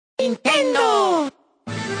Nintendo!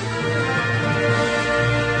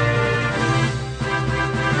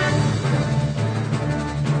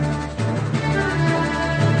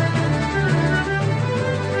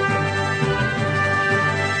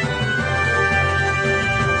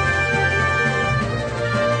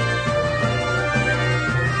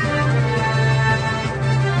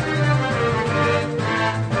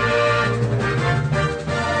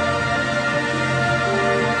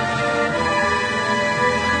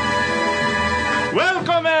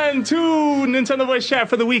 To Nintendo Voice Chat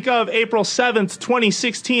for the week of April 7th,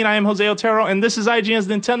 2016. I am Jose Otero, and this is IGN's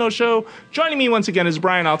Nintendo Show. Joining me once again is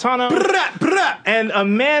Brian Altano. And a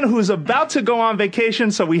man who's about to go on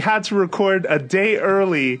vacation, so we had to record a day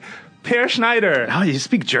early. Per Schneider. Oh, you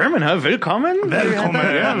speak German, huh? Willkommen.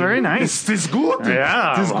 Yeah, very nice. Ist gut?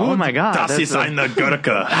 Yeah. Oh my God. Das ist eine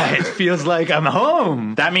Gurke. It feels like I'm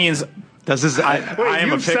home. That means I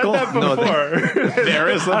am a pickle. Said that before. There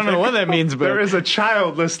is. I don't know what that means, but There is a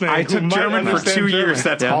child listening. I who took might German for understand 2 German. years.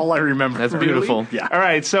 That's all I remember. That's beautiful. Yeah. All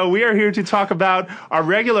right, so we are here to talk about our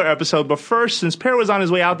regular episode. But first, since Per was on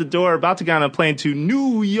his way out the door, about to get on a plane to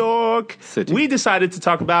New York, City. we decided to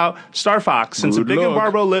talk about Star Fox. Since a big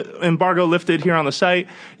embargo lifted here on the site,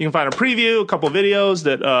 you can find a preview, a couple videos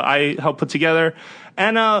that I helped put together.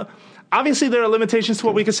 And obviously, there are limitations to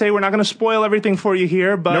what we could say. We're not going to spoil everything for you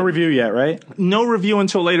here. But No review yet, right? no review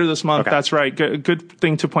until later this month. Okay. That's right. Good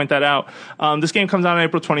thing to point that out. This game comes out on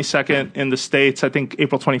April 22nd in the States. I think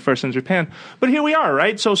April 21st in Japan. But here we are,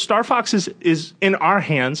 right? So Star Fox is in our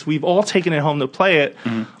hands. We've all taken it home to play it.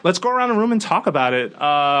 Mm-hmm. Let's go around the room and talk about it.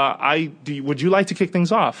 Would you like to kick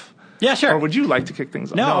things off? Yeah, sure. Or would you like to kick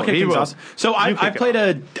things off? No, I'll kick he things will. off. So I kick played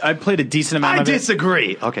a decent amount I of it.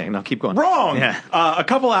 disagree. Okay, no, keep going. Wrong. Yeah. A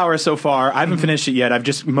couple hours so far. I haven't finished it yet. I've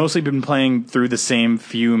just mostly been playing through the same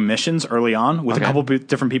few missions early on with a couple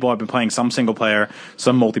different people. I've been playing some single player,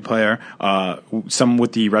 some multiplayer, some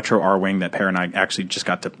with the retro R-Wing that Per and I actually just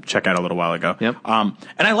got to check out a little while ago. Yep. And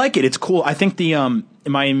I like it. It's cool. I think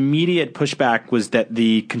my immediate pushback was that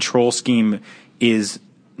the control scheme is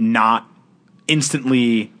not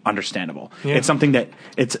instantly understandable. Yeah. It's something that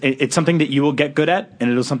it's something that you will get good at, and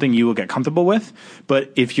it is something you will get comfortable with.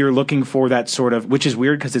 But if you're looking for that sort of, which is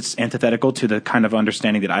weird because it's antithetical to the kind of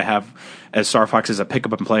understanding that I have as Star Fox as a pick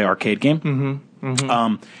up and play arcade game.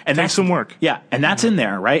 And Takes some work. Yeah, and that's in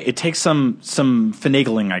there, right? It takes some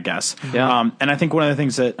finagling, I guess. Yeah. And I think one of the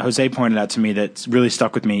things that Jose pointed out to me that's really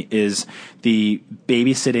stuck with me is the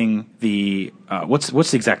babysitting the what's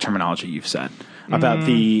the exact terminology you've said about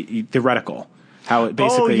the reticle. How it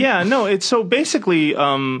basically. Oh, yeah. No, it's so basically,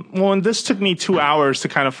 and this took me 2 hours to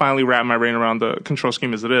kind of finally wrap my brain around the control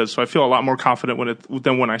scheme as it is. So I feel a lot more confident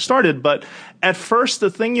than when I started. But at first, the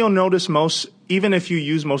thing you'll notice most, even if you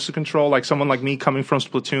use motion control, like someone like me coming from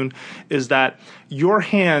Splatoon, is that your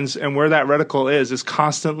hands and where that reticle is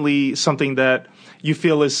constantly something that you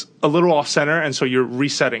feel is a little off center, and so you're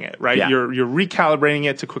resetting it, right? Yeah. You're recalibrating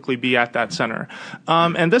it to quickly be at that center.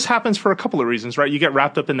 And this happens for a couple of reasons, right? You get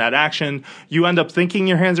wrapped up in that action. You end up thinking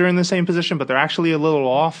your hands are in the same position, but they're actually a little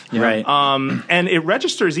off. Yeah. Right. And it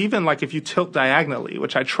registers even like if you tilt diagonally,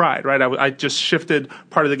 which I tried, right? I just shifted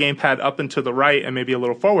part of the gamepad up and to the right and maybe a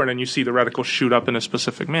little forward, and you see the reticle shoot up in a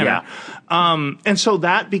specific manner. Yeah. And so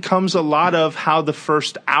that becomes a lot of how the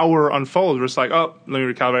first hour unfolds. Where it's like, oh, let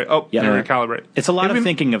me recalibrate. Oh, Yeah. let me recalibrate. It's a lot of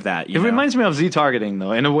thinking of that. It reminds me of Z-targeting,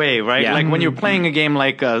 though, in a way, right? Yeah. Like when you're playing a game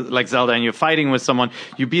like Zelda and you're fighting with someone,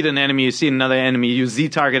 you beat an enemy, you see another enemy, you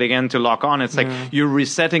Z-target again to lock on. It's like you're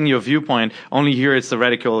resetting your viewpoint. Only here it's the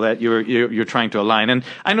reticle that you're trying to align. And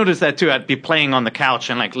I noticed that too. I'd be playing on the couch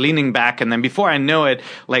and like leaning back, and then before I know it,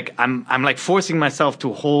 like I'm like forcing myself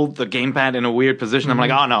to hold the gamepad in a weird position. I'm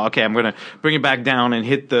like, oh no, okay, I'm gonna bring it back down and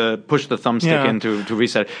push the thumbstick in to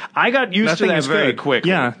reset. I got used to that very quick.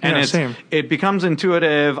 Yeah, and same. It becomes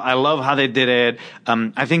intuitive. I love how they did it.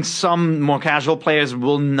 I think some more casual players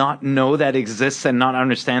will not know that exists and not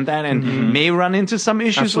understand that, and may run into some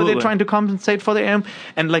issues where they're trying to compensate for the aim.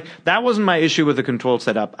 And like that wasn't my issue with the control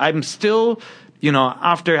setup. I'm still,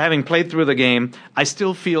 after having played through the game, I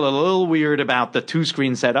still feel a little weird about the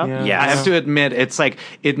 2-screen setup. Yeah. I have to admit, it's like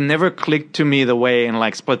it never clicked to me the way in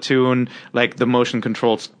like Splatoon, like the motion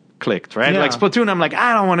controls clicked, right? Yeah. Like Splatoon, I'm like,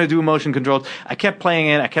 I don't want to do motion controls. I kept playing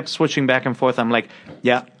it. I kept switching back and forth. I'm like,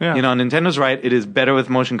 yeah. Nintendo's right. It is better with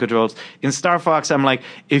motion controls. In Star Fox, I'm like,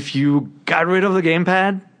 if you got rid of the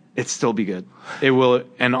gamepad, it'd still be good. It will,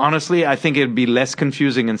 and honestly, I think it'd be less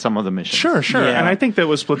confusing in some of the missions. Sure. Yeah. And I think that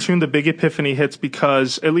with Splatoon, the big epiphany hits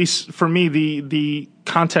because, at least for me, the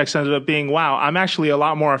context ended up being, wow, I'm actually a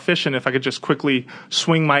lot more efficient if I could just quickly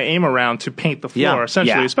swing my aim around to paint the floor,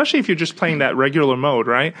 essentially, especially if you're just playing that regular mode,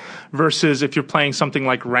 right? Versus if you're playing something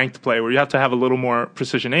like ranked play where you have to have a little more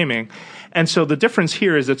precision aiming. And so the difference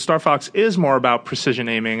here is that Star Fox is more about precision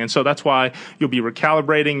aiming. And so that's why you'll be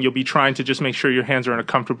recalibrating. You'll be trying to just make sure your hands are in a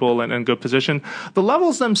comfortable and good position. The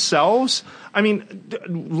levels themselves, I mean,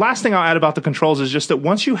 last thing I'll add about the controls is just that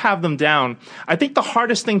once you have them down, I think the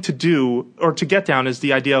hardest thing to do or to get down is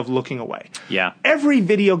the idea of looking away. Yeah. Every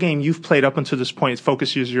video game you've played up until this point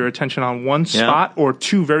focuses your attention on one spot or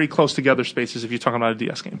two very close together spaces if you're talking about a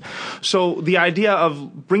DS game. So the idea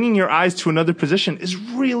of bringing your eyes to another position is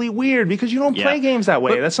really weird because you don't play games that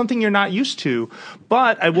way. That's something you're not used to.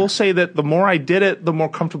 But I will say that the more I did it, the more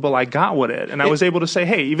comfortable I got with it. And I was able to say,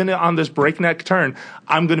 hey, even on this breakneck turn,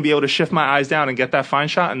 I'm going to be able to shift my eyes down and get that fine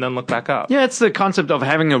shot and then look back up. Yeah, it's the concept of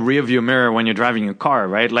having a rear view mirror when you're driving your car,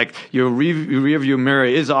 right? Like your rear view mirror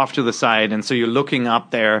is off to the side, and so you're looking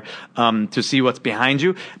up there to see what's behind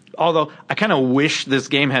you. Although I kind of wish this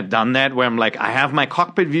game had done that, where I'm like, I have my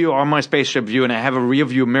cockpit view or my spaceship view, and I have a rear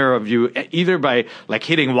view mirror view either by like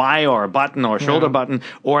hitting Y or a button or a shoulder button,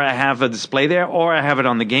 or I have a display there, or I have it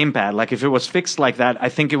on the gamepad. Like if it was fixed like that, I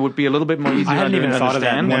think it would be a little bit more easy. I hadn't even thought of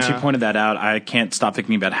that. And once Yeah. you pointed that out, I can't stop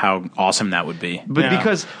thinking about how awesome that would be. But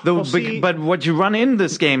because but what you run in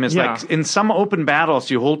this game is like in some open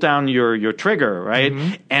battles, you hold down your trigger, right,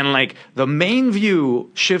 and like the main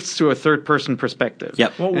view shifts to a third person perspective.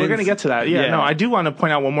 Yep. Well, we're going to get to that. Yeah, no, I do want to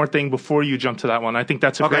point out one more thing before you jump to that one. I think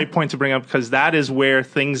that's a great point to bring up because that is where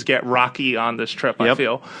things get rocky on this trip, I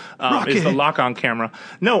feel, is the lock-on camera.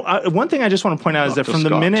 No, one thing I just want to point out is that from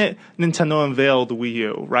the minute Nintendo unveiled the Wii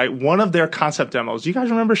U, right, one of their concept demos, do you guys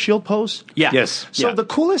remember Shield Pose? Yeah. Yes. So the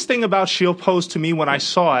coolest thing about Shield Pose to me when I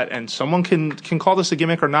saw it, and someone can call this a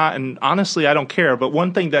gimmick or not, and honestly, I don't care, but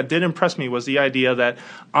one thing that did impress me was the idea that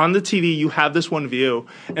on the TV you have this one view,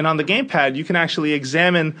 and on the gamepad you can actually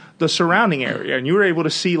examine the surrounding area, and you were able to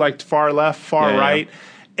see like far left, far right.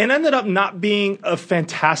 It ended up not being a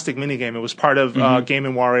fantastic minigame. It was part of Game &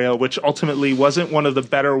 Wario, which ultimately wasn't one of the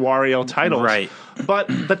better Wario titles. Right. But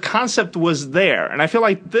the concept was there, and I feel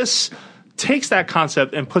like this takes that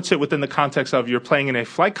concept and puts it within the context of you're playing in a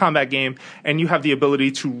flight combat game and you have the ability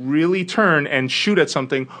to really turn and shoot at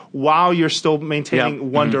something while you're still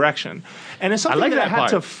maintaining one direction. And it's something that I had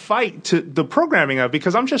to fight to the programming of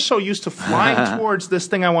because I'm just so used to flying towards this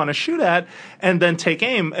thing I want to shoot at and then take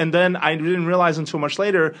aim. And then I didn't realize until much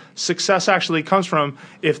later, success actually comes from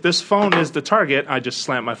if this phone is the target, I just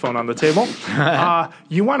slammed my phone on the table,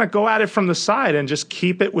 you want to go at it from the side and just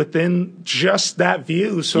keep it within just that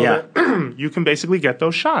view so that you can basically get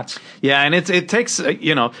those shots. Yeah, and it takes,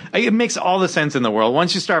 it makes all the sense in the world.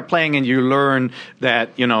 Once you start playing and you learn that,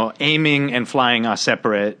 aiming and flying are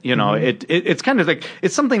separate, it's kind of like,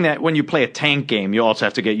 it's something that when you play a tank game, you also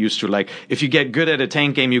have to get used to. Like, if you get good at a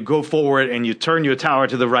tank game, you go forward and you turn your tower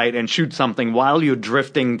to the right and shoot something while you're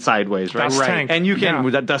drifting sideways, right? Das Tank. And you can,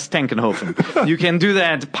 Das Tankenhofen. You can do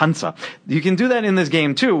that, Panzer. You can do that in this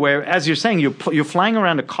game too, where, as you're saying, you're flying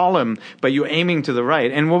around a column, but you're aiming to the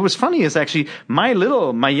right. And what was funny is actually my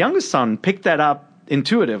youngest son picked that up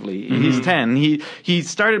intuitively. He's 10. He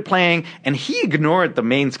started playing and he ignored the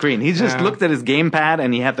main screen. He just looked at his gamepad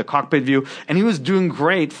and he had the cockpit view and he was doing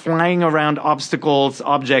great flying around obstacles,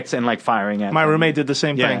 objects, and like firing at My them. roommate did the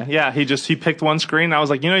same thing. Yeah, he picked one screen. I was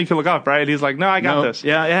like, you can look up, right? He's like, no, I got this.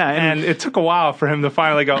 Yeah. And it took a while for him to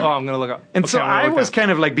finally go, I'm going to look up. And so I was kind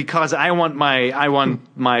of like, because I want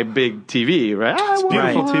my big TV, right? It's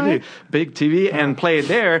beautiful TV. Big TV and play it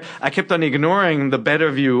there. I kept on ignoring the better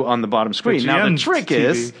view on the bottom screen. Now the trick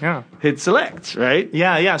is hit select, right?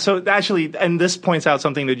 Yeah. So actually, and this points out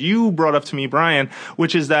something that you brought up to me, Brian,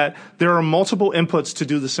 which is that there are multiple inputs to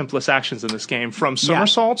do the simplest actions in this game, from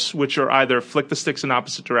somersaults, which are either flick the sticks in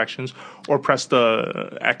opposite directions or press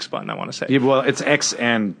the X button, I want to say. Yeah, well, it's X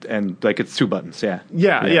and like it's two buttons,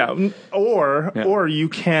 Yeah. Or you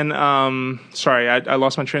can, sorry, I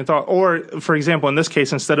lost my train of thought. Or, for example, in this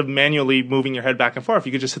case, instead of manually moving your head back and forth,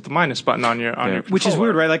 you could just hit the minus button on your controller. Which is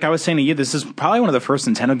weird, right? Like I was saying to you, this is probably one of the first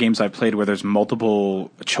Nintendo games I played where there's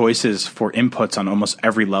multiple choices for inputs on almost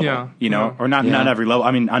every level, or not every level.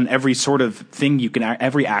 I mean, on every sort of thing you can,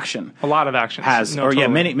 every action. A lot of actions.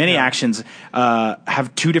 Many actions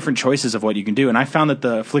have two different choices of what you can do. And I found that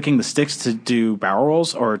the flicking the sticks to do barrel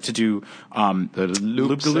rolls or to do the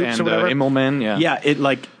loops or whatever, Immelman, it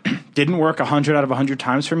like didn't work 100 out of 100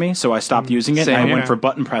 times for me, so I stopped using it. Same and I here. went for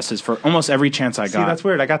button presses for almost every chance I See, got. that's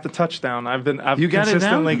weird. I got the touchdown. I've You got it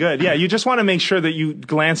consistently down? good. Yeah, you just want to make sure that you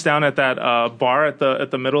glance down at that bar at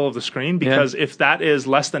the middle of the screen, because if that is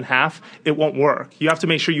less than half, it won't work. You have to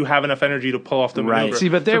make sure you have enough energy to pull off the Right. maneuver. See,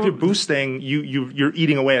 but so there if you're boosting, you're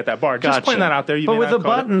eating away at that bar. Just Gotcha. point that out there. You but may with not the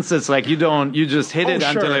code it. buttons, it's like you just hit it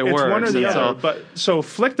until it it's works. one or the and other. so- But so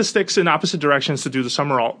flick the sticks in opposite directions to do the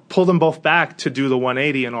somersault. Pull them both back to do the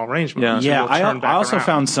 180 in all range mode. Yeah. So Yeah, you'll turn I back also around.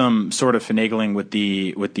 found some sort of finagling with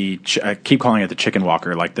the I keep calling it the chicken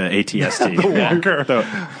walker, like the ATST. The walker.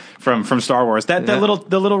 From Star Wars. That the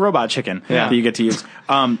little robot chicken that you get to use.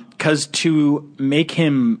 Because to make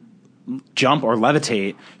him jump or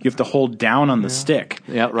levitate, you have to hold down on the stick.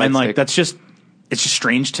 Yeah, right and like stick. that's just it's just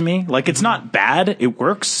strange to me. Like it's not bad, it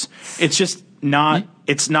works. It's just not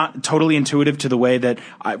it's not totally intuitive to the way that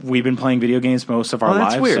we've been playing video games most of our Oh,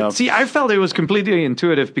 that's lives. weird. So. See, I felt it was completely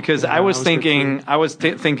intuitive because I was was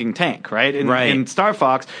thinking tank, right? Right. In Star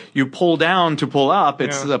Fox, you pull down to pull up.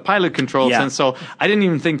 It's Yeah. the pilot controls, Yeah. and so I didn't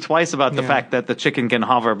even think twice about the Yeah. fact that the chicken can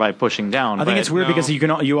hover by pushing down. I think but- it's weird no. because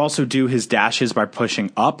you also do his dashes by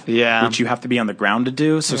pushing up, Yeah. which you have to be on the ground to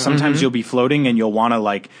do. So sometimes you'll be floating and you'll want to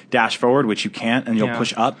like dash forward, which you can't, and you'll Yeah.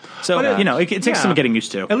 push up. So But it takes some getting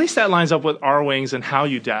used to. At least that lines up with R wings and how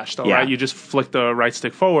you dash, though, Yeah. right? You just flick the right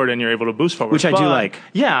stick forward and you're able to boost forward, Which I do like.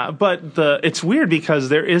 Yeah, but it's weird because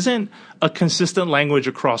there isn't a consistent language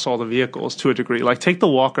across all the vehicles to a degree. Like take the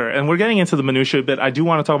Walker, and we're getting into the minutia a bit. I do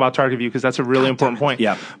want to talk about target view because that's a really important point.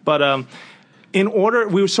 Yeah. But in order,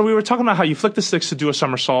 we were talking about how you flick the sticks to do a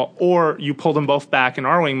somersault, or you pull them both back in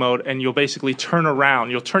R-wing mode, and you'll basically turn around.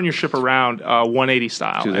 You'll turn your ship around 180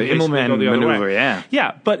 style. Do the and basically Immelmann go the other maneuver, way. yeah.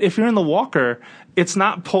 Yeah, but if you're in the Walker, it's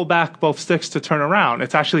not pull back both sticks to turn around.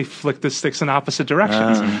 It's actually flick the sticks in opposite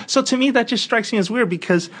directions. So to me, that just strikes me as weird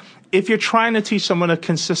because if you're trying to teach someone a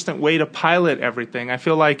consistent way to pilot everything, I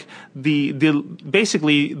feel like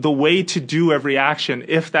basically the way to do every action,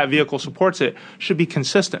 if that vehicle supports it, should be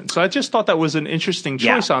consistent. So I just thought that was an interesting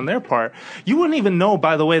choice on their part. You wouldn't even know,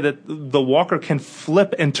 by the way, that the Walker can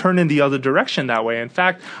flip and turn in the other direction that way. In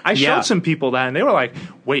fact, I showed some people that, and they were like,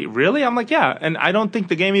 wait, really? I'm like, yeah. And I don't think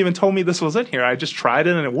the game even told me this was in here. I just tried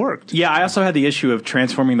it and it worked. Yeah, I also had the issue of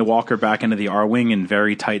transforming the Walker back into the R-Wing in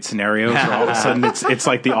very tight scenarios where all of a sudden it's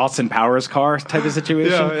like the Austin Powers car type of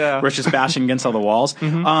situation where it's just bashing against all the walls.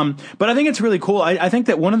 But I think it's really cool. I think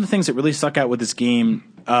that one of the things that really stuck out with this game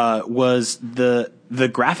was the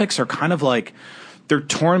graphics are kind of like they're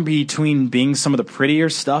torn between being some of the prettier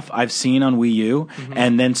stuff I've seen on Wii U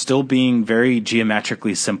and then still being very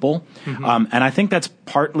geometrically simple. And I think that's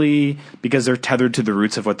partly because they're tethered to the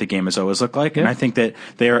roots of what the game has always looked like. And I think that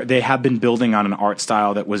they have been building on an art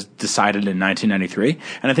style that was decided in 1993.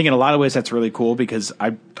 And I think in a lot of ways that's really cool because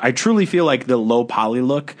I truly feel like the low poly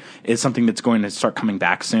look is something that's going to start coming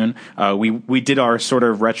back soon. We did our sort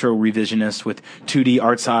of retro revisionist with 2D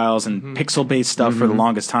art styles and pixel-based stuff for the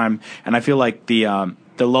longest time. And I feel like the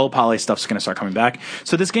low poly stuff's going to start coming back.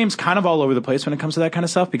 So this game's kind of all over the place when it comes to that kind of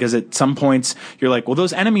stuff because at some points you're like, well,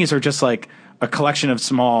 those enemies are just like a collection of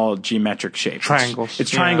small geometric shapes. Triangles.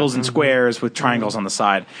 It's triangles and squares with triangles on the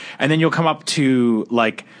side. And then you'll come up to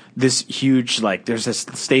like this huge, like there's this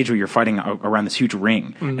stage where you're fighting around this huge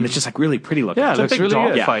ring and it's just like really pretty looking. Yeah, it It's a looks big really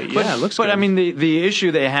dog good. fight. But, Yeah, it looks but good. I mean, the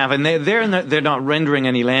issue they have, and they're not rendering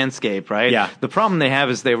any landscape, right? Yeah. The problem they have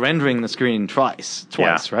is they're rendering the screen twice,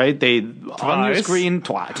 right? They on your screen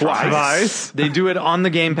twice. They do it on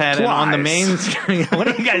the gamepad and on the main screen. What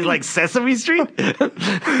are you guys like Sesame Street?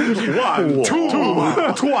 1,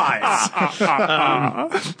 2, twice.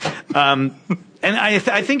 And I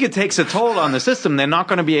think it takes a toll on the system. They're not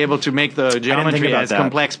going to be able to make the geometry about as that.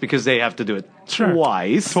 complex because they have to do it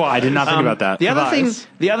twice. I did not think about that. The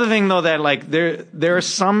other thing though, that like there are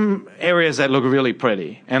some areas that look really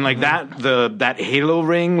pretty, and like that halo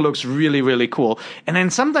ring looks really, really cool. And then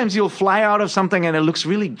sometimes you'll fly out of something and it looks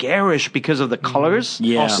really garish because of the colors.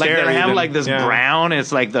 Yeah. Like they Austere have even. like this Yeah. brown.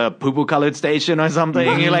 It's like the poo-poo colored station or something.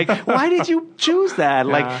 And you're like, why did you choose that?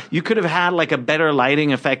 Yeah. Like you could have had like a better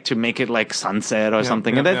lighting effect to make it like sunset or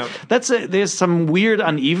something. And there's some weird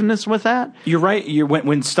unevenness with that. You're right.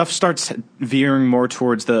 When stuff starts veering more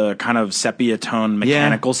towards the kind of sepia tone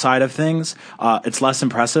mechanical side of things, it's less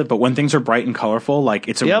impressive. But when things are bright and colorful, like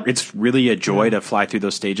it's really a joy to fly through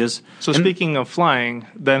those stages. So speaking of flying,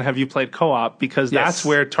 then have you played co-op? Because Yes, that's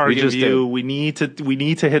where target we just view. did. We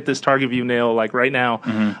need to hit this target view nail like right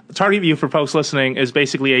now. Target view for folks listening is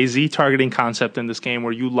basically a Z targeting concept in this game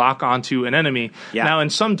where you lock onto an enemy. Yeah. Now in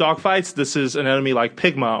some dogfights, this is an enemy like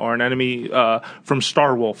Pigma or an enemy from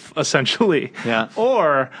Star Wolf, essentially. Yeah.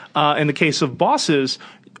 Or in the case of bosses,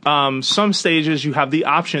 some stages you have the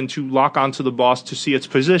option to lock onto the boss to see its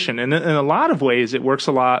position, and in a lot of ways it works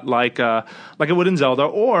a lot like it would in Zelda,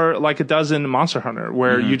 or like it does in Monster Hunter,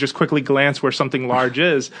 where you just quickly glance where something large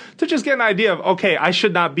is to just get an idea of, okay, I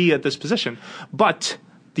should not be at this position. But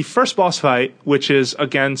the first boss fight, which is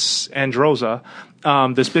against Androza,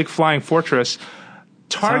 this big flying fortress.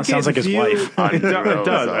 Target sounds like his view, wife. It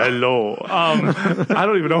does. Hello. I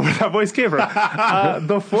don't even know where that voice came from.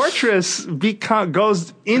 The fortress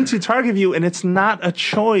goes into target view, and it's not a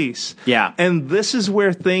choice. Yeah. And this is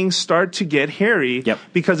where things start to get hairy. Yep.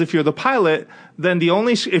 Because if you're the pilot, then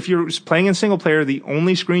if you're playing in single player, the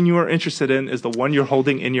only screen you are interested in is the one you're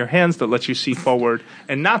holding in your hands that lets you see forward,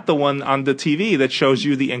 and not the one on the TV that shows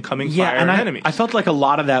you the incoming fire and enemies. I felt like a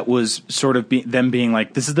lot of that was sort of them being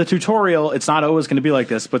like, this is the tutorial. It's not always going to be like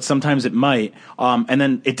this, but sometimes it might. And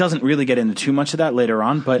then it doesn't really get into too much of that later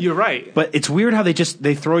on. But you're right. But it's weird how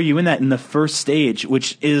they throw you in that in the first stage,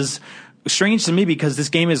 which is strange to me because this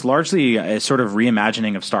game is largely a sort of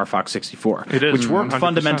reimagining of Star Fox 64. It is, which worked 100%.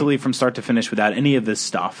 fundamentally from start to finish without any of this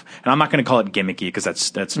stuff. And I'm not going to call it gimmicky because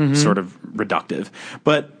that's sort of reductive.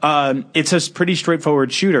 But it's a pretty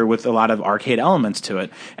straightforward shooter with a lot of arcade elements to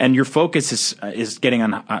it, and your focus is getting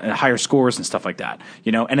on higher scores and stuff like that.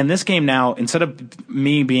 And in this game now, instead of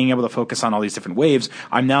me being able to focus on all these different waves,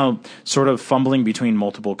 I'm now sort of fumbling between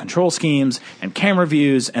multiple control schemes and camera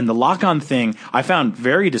views, and the lock-on thing I found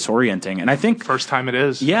very disorienting. And I think first time it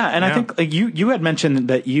is. Yeah, and I think like you had mentioned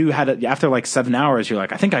that you had it after like 7 hours. You're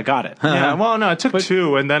like, I think I got it. Yeah. Well, no, it took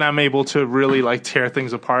 2, and then I'm able to really like tear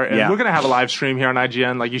things apart. And we're gonna have a live stream here on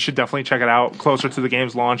IGN. Like, you should definitely check it out closer to the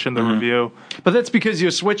game's launch in the review. But that's because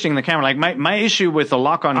you're switching the camera. Like my issue with the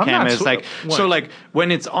lock-on cam is like, so like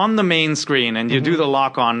when it's on the main screen and you do the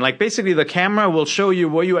lock-on, like basically the camera will show you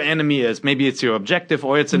where your enemy is. Maybe it's your objective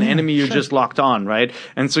or it's an enemy you just locked on, right?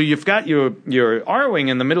 And so you've got your arrowing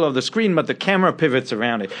in the middle of the screen, but the camera pivots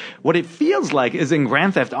around it. What it feels like is in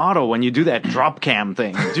Grand Theft Auto when you do that drop cam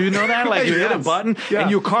thing. Do you know that? Like you hit a button and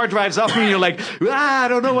your car drives up and you're like, I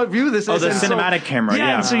don't know what view this is. Oh, the and cinematic camera.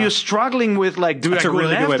 Yeah. And so you're struggling with like, do I go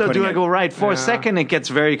left or do I go right? For a second, it gets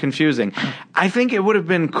very confusing. I think it would have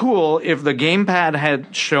been cool if the gamepad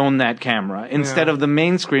had shown that camera instead of the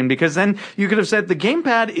main screen, because then you could have said the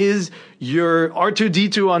gamepad is your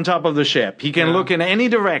R2-D2 on top of the ship. He can look in any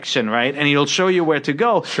direction, right? And he'll show you where to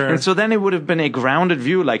go. Sure. And so then it would have been a grounded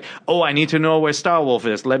view, like, oh, I need to know where Star Wolf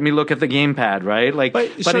is. Let me look at the gamepad, right? Like,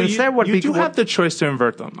 but so instead, you do have the choice to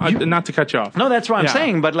invert them. Not to cut you off. No, that's what I'm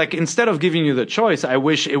saying. But like, instead of giving you the choice, I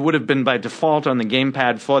wish it would have been by default on the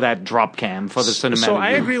gamepad for that drop cam for the cinematic. So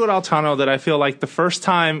I agree with Altano that I feel like the first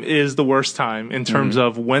time is the worst time in terms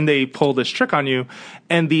of when they pull this trick on you,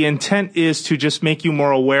 and the intent is to just make you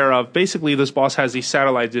more aware of. Basically, this boss has these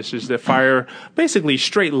satellite dishes that fire basically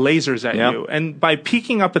straight lasers at you, and by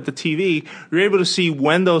peeking up at the TV, you're able to see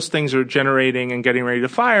when those things are generating and getting ready to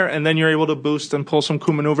fire, and then you're able to boost and pull some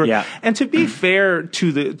coup maneuver. Yeah. And to be fair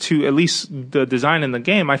to at least the design in the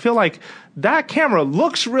game, I feel like that camera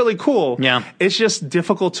looks really cool. Yeah. It's just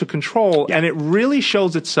difficult to control, and it really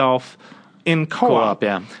shows itself in co-op.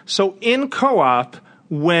 So in co-op,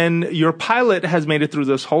 when your pilot has made it through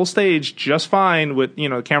this whole stage just fine with,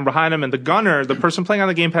 the camera behind him, and the gunner, the person playing on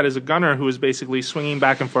the gamepad is a gunner who is basically swinging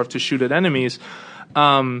back and forth to shoot at enemies,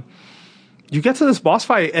 you get to this boss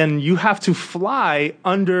fight and you have to fly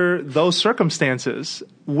under those circumstances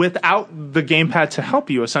without the gamepad to help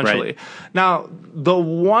you, essentially. Right. Now, the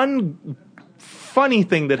one funny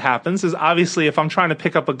thing that happens is, obviously, if I'm trying to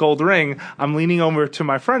pick up a gold ring, I'm leaning over to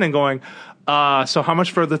my friend and going, so how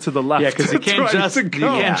much further to the left? Yeah, because you can't judge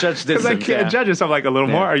distance. Because I can't judge it. So I'm like, a little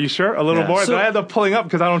more? Are you sure? A little more? So, then I end up pulling up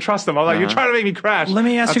because I don't trust him. I'm like, you're trying to make me crash. Let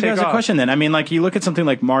me ask you guys a question then. I mean, like, you look at something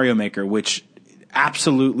like Mario Maker, which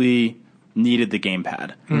absolutely needed the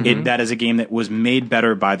gamepad. That is a game that was made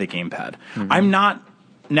better by the gamepad. I'm not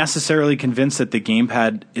necessarily convinced that the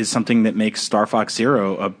gamepad is something that makes Star Fox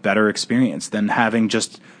Zero a better experience than having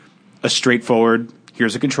just a straightforward,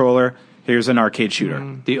 here's a controller, here's an arcade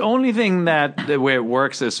shooter. The only thing that where it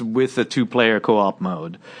works is with the 2-player co-op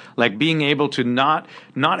mode. Like being able to not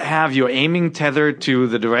have your aiming tethered to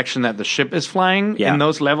the direction that the ship is flying in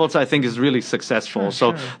those levels, I think is really successful.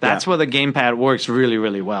 So that's where the gamepad works really,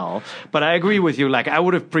 really well. But I agree with you. Like, I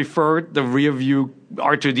would have preferred the rear view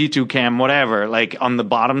R2D2 cam, whatever, like on the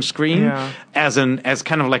bottom screen as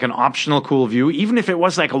kind of like an optional cool view, even if it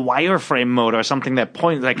was like a wireframe mode or something that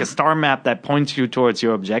points like a star map that points you towards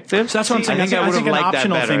your objective. So that's what I'm saying. I think I would have an liked that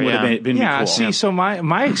optional better. thing would have been cool. See, so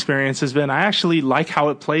my experience has been I actually like how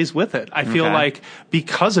it plays with it. I feel like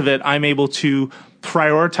because of it, I'm able to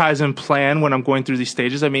prioritize and plan when I'm going through these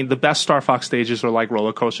stages. I mean, the best Star Fox stages are like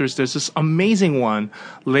roller coasters. There's this amazing one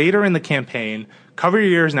later in the campaign. Cover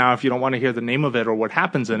your ears now if you don't want to hear the name of it or what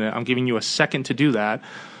happens in it. I'm giving you a second to do that.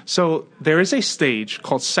 So there is a stage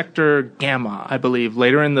called Sector Gamma, I believe,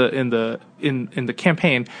 later in the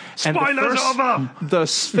campaign. Spoilers over. The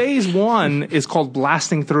phase 1 is called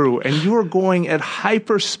Blasting Through, and you are going at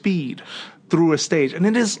hyper speed through a stage, and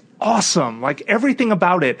it is awesome. Like everything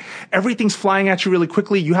about it, everything's flying at you really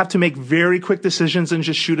quickly. You have to make very quick decisions and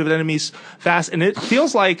just shoot at enemies fast. And it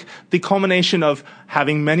feels like the culmination of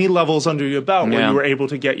having many levels under your belt where you were able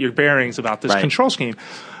to get your bearings about this control scheme.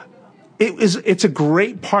 It's a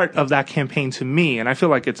great part of that campaign to me, and I feel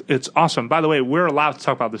like it's awesome. By the way, we're allowed to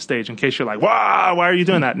talk about the stage in case you're like, wow, why are you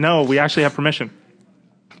doing that? No, we actually have permission.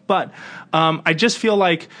 But I just feel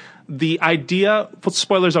like the idea, put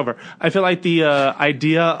spoilers over, I feel like the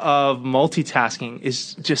idea of multitasking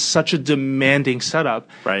is just such a demanding setup.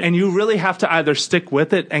 Right. And you really have to either stick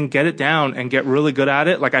with it and get it down and get really good at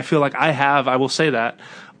it. Like I feel like I will say that.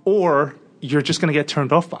 Or you're just going to get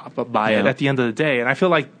turned off by it at the end of the day. And I feel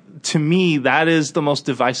like, to me, that is the most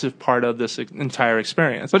divisive part of this entire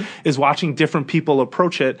experience, is watching different people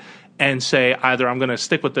approach it and say, either I'm going to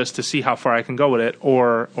stick with this to see how far I can go with it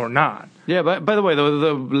or not. Yeah, but by the way, the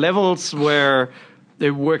levels where it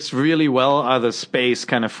works really well are the space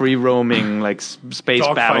kind of free roaming, like space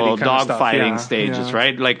battle, dogfighting stages,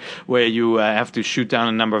 right? Like where you have to shoot down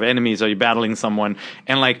a number of enemies or you're battling someone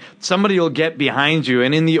and like somebody will get behind you.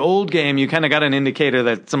 And in the old game, you kind of got an indicator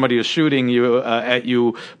that somebody is shooting you at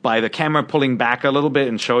you by the camera pulling back a little bit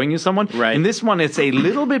and showing you someone. Right. In this one, it's a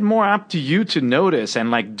little bit more up to you to notice and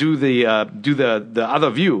like do the other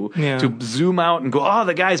view to zoom out and go, oh,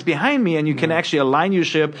 the guy's behind me, and you can actually align your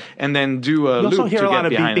ship and then do a loop to get a lot of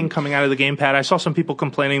behind beeping coming out of the gamepad. I saw some people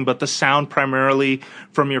complaining, but the sound primarily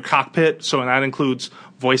from your cockpit, so that includes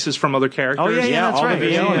voices from other characters. Oh yeah, that's all right.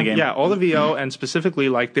 the VO in the game. Yeah, all the VO, and specifically,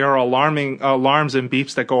 like there are alarms and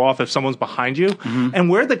beeps that go off if someone's behind you. And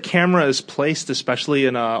where the camera is placed, especially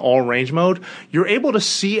in all range mode, you're able to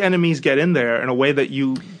see enemies get in there in a way that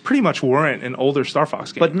you pretty much weren't in older Star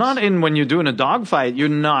Fox games. But not in when you're doing a dogfight, you're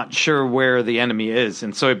not sure where the enemy is,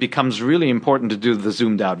 and so it becomes really important to do the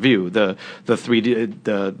zoomed out view, the 3D,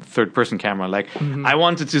 the third person camera. Like I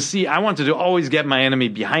wanted to always get my enemy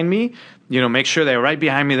behind me. Make sure they're right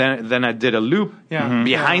behind me. Then I did a loop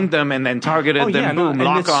behind them and then targeted them. Boom, and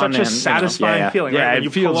lock it's on. such a satisfying feeling. Yeah, right? When it you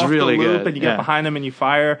feels pull off really the loop good. and you get behind them and you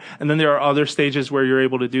fire. And then there are other stages where you're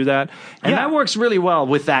able to do that. And that works really well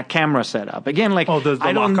with that camera setup. Again, like the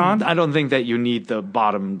lock-on? I don't think that you need the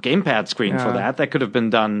bottom gamepad screen for that. That could have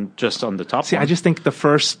been done just on the top. See, one. I just think the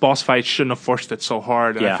first boss fight shouldn't have forced it so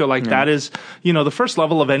hard. And I feel like that is, the first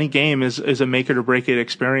level of any game is a make it or break it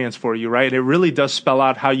experience for you, right? It really does spell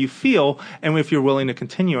out how you feel and if you're willing to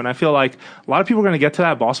continue. And I feel like a lot of people are going to get to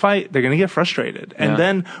that boss fight, they're going to get frustrated. And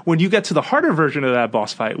then when you get to the harder version of that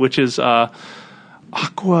boss fight, which is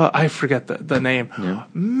Aqua, I forget the name.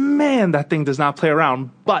 Man, that thing does not play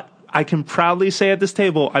around. But I can proudly say at this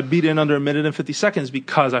table, I beat it in under 1 minute and 50 seconds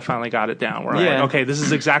because I finally got it down. Where I'm like, okay, this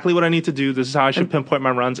is exactly what I need to do. This is how I should pinpoint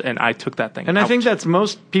my runs, and I took that thing. And I think that's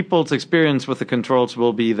most people's experience with the controls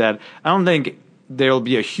will be that I don't think there'll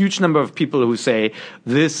be a huge number of people who say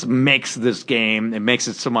this makes this game, it makes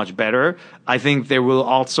it so much better. I think there will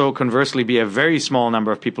also conversely be a very small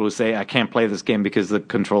number of people who say I can't play this game because the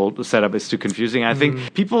control setup is too confusing. I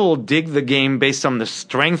think people will dig the game based on the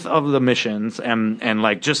strength of the missions and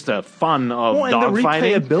like just the fun of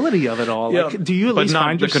dogfighting. And the replayability of it all. Like, do you at least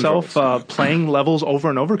find yourself playing levels over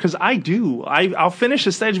and over? Because I do. I'll finish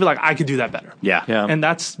a stage and be like, I could do that better. Yeah. And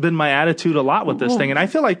that's been my attitude a lot with this thing. And I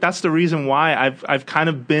feel like that's the reason why I've kind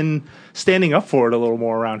of been standing up for it a little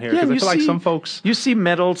more around here. Because I feel like some folks... You see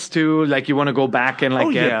medals too, like you want to go back and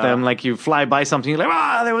get them. Like you fly by something, you're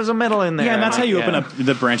like, there was a medal in there. Yeah, and that's how you open up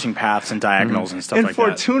the branching paths and diagonals and stuff like that. In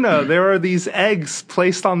Fortuna, there are these eggs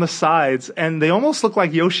placed on the sides, and they almost look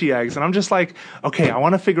like Yoshi eggs. And I'm just like, okay, I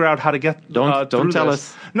want to figure out how to get Don't tell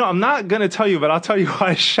this. us. No, I'm not going to tell you, but I'll tell you,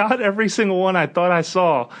 I shot every single one I thought I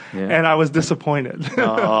saw, and I was disappointed.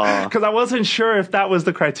 Because I wasn't sure if that was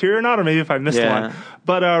the criteria or not, or maybe if I missed one one.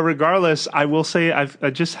 But regardless, I will say I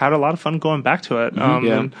just had a lot of fun going back to it.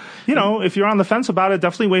 And, if you're on the fence about it,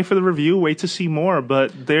 definitely wait for the review, wait to see more.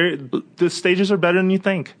 But the stages are better than you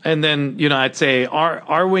think. And then, I'd say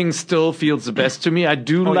R-Wing still feels the best to me. I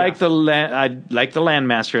do like the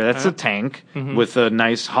Landmaster. That's a tank with a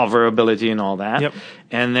nice hover ability and all that. Yep.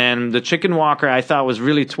 And then the Chicken Walker I thought was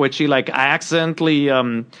really twitchy. Like I accidentally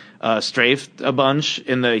strafed a bunch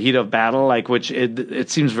in the heat of battle, which it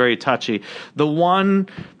seems very touchy. The one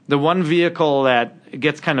vehicle that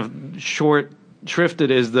gets kind of short-shrifted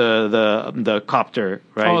is the copter,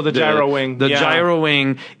 right? Oh, the gyro wing. The gyro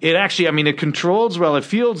wing. It actually, it controls well. It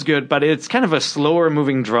feels good, but it's kind of a slower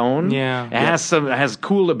moving drone. Yeah. It has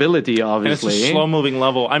cool ability, obviously. And it's a slow moving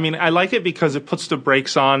level. I like it because it puts the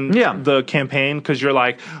brakes on the campaign because you're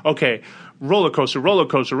like, okay, roller coaster.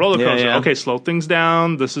 Yeah. Okay, slow things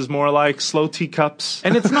down. This is more like slow teacups.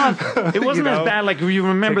 And it's not. It wasn't as bad. Like you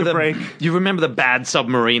remember the bad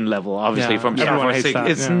submarine level, obviously from Star Wars 6.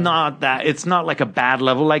 It's not that. It's not like a bad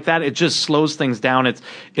level like that. It just slows things down.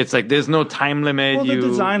 It's like there's no time limit. Well, the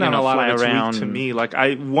design on a lot of it's around. weak to me. Like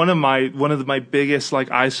one of my biggest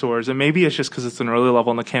eyesores, and maybe it's just because it's an early level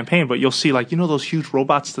in the campaign, but you'll see those huge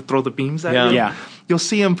robots that throw the beams at you. Yeah. You'll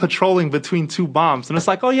see them patrolling between two bombs, and it's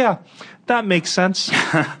like, oh yeah, that makes sense.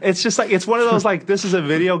 It's just it's one of those this is a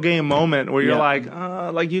video game moment where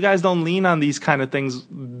you're you guys don't lean on these kind of things.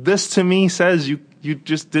 This to me says you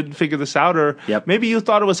just didn't figure this out, or maybe you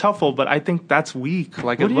thought it was helpful, but I think that's weak.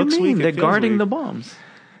 What do you mean? They're guarding the bombs.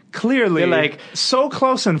 Clearly, they're so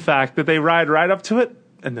close, in fact, that they ride right up to it.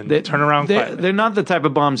 And then they turn around quietly. They're not the type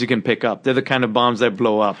of bombs you can pick up. They're the kind of bombs that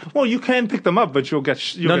blow up. Well, you can pick them up, but you'll get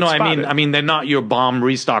spotted. I mean they're not your bomb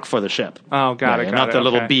restock for the ship. Oh, got it. Not the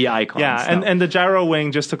little B icons. Yeah, and the gyro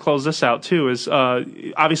wing, just to close this out too, is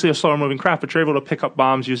obviously a slower moving craft, but you're able to pick up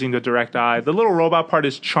bombs using the direct eye. The little robot part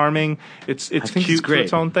is charming. It's cute for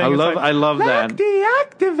its own thing. I love that.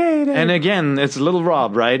 Deactivated. And again, it's Little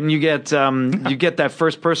Rob, right? And you get that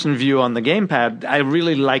first person view on the gamepad. I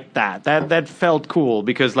really liked that. That felt cool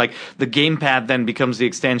because the gamepad then becomes the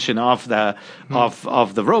extension of the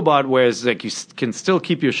of the robot, whereas you can still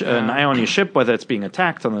keep an eye on your ship, whether it's being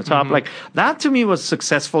attacked on the top. That to me was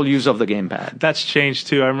successful use of the gamepad. That's changed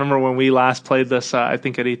too. I remember when we last played this, I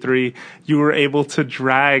think at E3, you were able to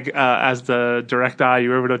drag as the direct eye. You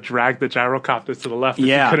were able to drag the gyrocopter to the left. If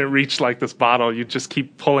you couldn't reach this bottle, you just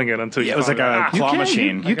keep pulling it until you. It was like a claw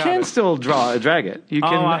machine. You can still drag it. You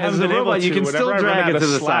can as a robot. You can still drag it to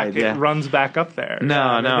the side. It runs back up there.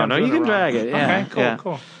 No, you can drag it. Yeah. Okay,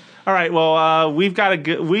 cool. All right, well, we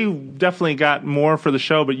definitely got more for the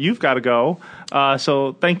show, but you've got to go.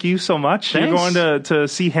 So thank you so much. Thanks. You're going to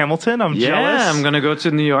see Hamilton. I'm jealous. I'm going to go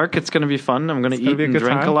to New York. It's going to be fun. I'm going to eat and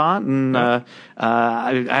drink a lot. And I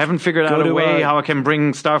haven't figured out a way how I can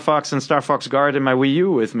bring Star Fox and Star Fox Guard and my Wii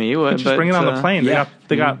U with me. Just bring it on the plane.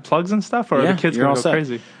 They got plugs and stuff, or are the kids going to go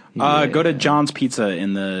crazy? Go to John's Pizza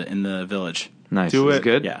in the village. Nice. Do it. It's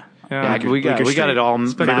good. Yeah. We got it all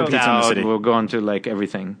mapped out. We'll go into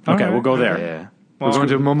everything. Okay, we'll go there. Yeah. We're going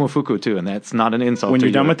to Momofuku too, and that's not an insult. When you're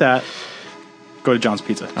done with that, go to John's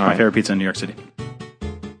Pizza. It's my favorite pizza in New York City.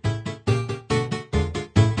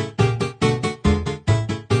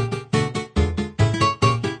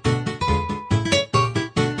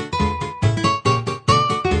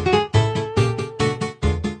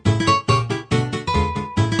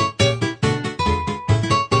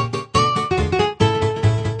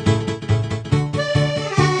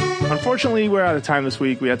 Unfortunately, we're out of time this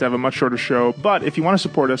week. We have to have a much shorter show. But if you want to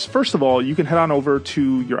support us, first of all, you can head on over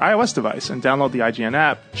to your iOS device and download the IGN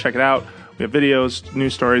app. Check it out. We have videos,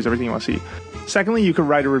 news stories, everything you want to see. Secondly, you can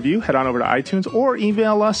write a review. Head on over to iTunes or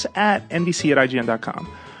email us at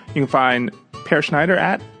nbc@ign.com. You can find Per Schneider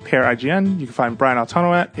at PerIGN. You can find Brian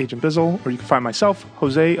Altano at Agent Bizzle. Or you can find myself,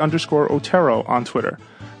 Jose_Otero, on Twitter.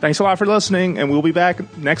 Thanks a lot for listening, and we'll be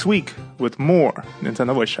back next week with more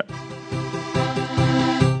Nintendo Voice Chat.